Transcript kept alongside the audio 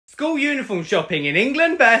School uniform shopping in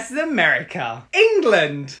England versus America.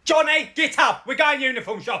 England! Johnny, get up. We're going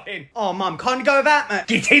uniform shopping. Oh, Mum, can't you go without me?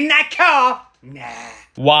 Get in that car. Nah.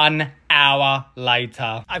 1 hour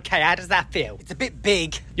later. Okay, how does that feel? It's a bit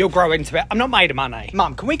big. You'll grow into it. I'm not made of money.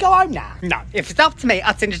 Mum, can we go home now? No, if it's up to me,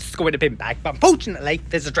 I'd send you to school in a bin bag. But unfortunately,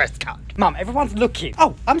 there's a dress code. Mum, everyone's looking.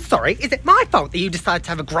 Oh, I'm sorry. Is it my fault that you decided to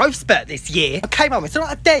have a growth spurt this year? Okay, Mum, it's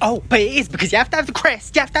not a day. Oh, but it is because you have to have the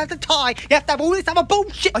crest, you have to have the tie, you have to have all this other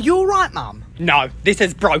bullshit. Are you alright, Mum? No, this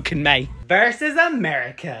has broken me. Versus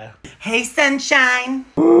America. Hey, sunshine.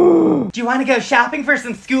 Do you want to go shopping for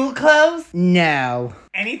some school clothes? No.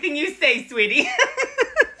 Anything you say, sweetie.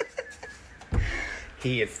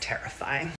 He is terrifying.